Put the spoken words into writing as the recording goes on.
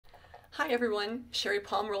Hi everyone, Sherry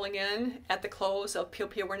Palm rolling in at the close of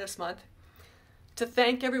POP Awareness Month to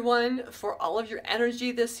thank everyone for all of your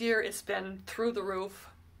energy this year. It's been through the roof,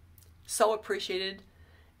 so appreciated.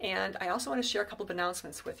 And I also want to share a couple of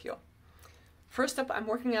announcements with you. First up, I've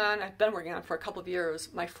been working on for a couple of years,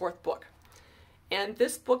 my 4th book. And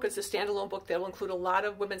this book is a standalone book that will include a lot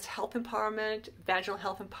of women's health empowerment, vaginal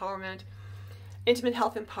health empowerment, intimate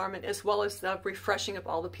health empowerment, as well as the refreshing of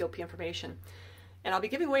all the POP information. And I'll be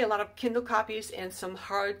giving away a lot of Kindle copies and some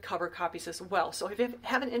hardcover copies as well. So if you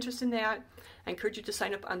have an interest in that, I encourage you to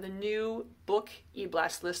sign up on the new book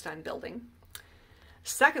e-blast list I'm building.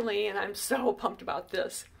 Secondly, and I'm so pumped about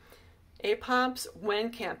this, APOPS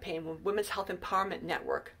WHEN campaign, Women's Health Empowerment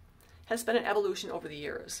Network, has been an evolution over the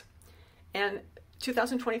years. And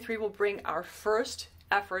 2023 will bring our first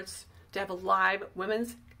efforts to have a live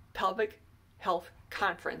Women's Pelvic Health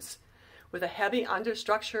Conference with a heavy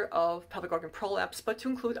understructure of pelvic organ prolapse, but to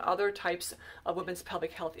include other types of women's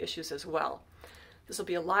pelvic health issues as well. This will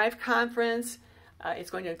be a live conference. It's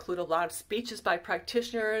going to include a lot of speeches by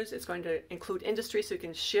practitioners. It's going to include industry so you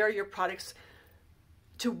can share your products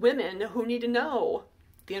to women who need to know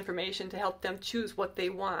the information to help them choose what they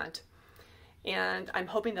want. And I'm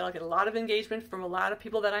hoping that I'll get a lot of engagement from a lot of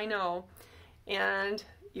people that I know. And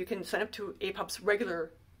you can sign up to APOP's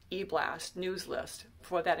regular e-blast news list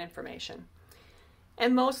for that information.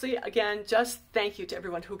 And mostly, again, just thank you to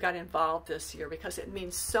everyone who got involved this year, because it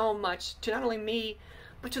means so much to not only me,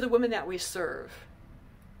 but to the women that we serve.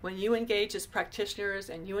 When you engage as practitioners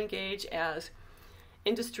and you engage as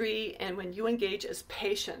industry and when you engage as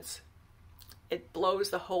patients, it blows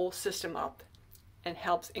the whole system up and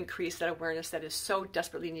helps increase that awareness that is so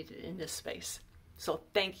desperately needed in this space. So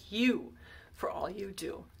thank you for all you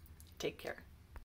do. Take care.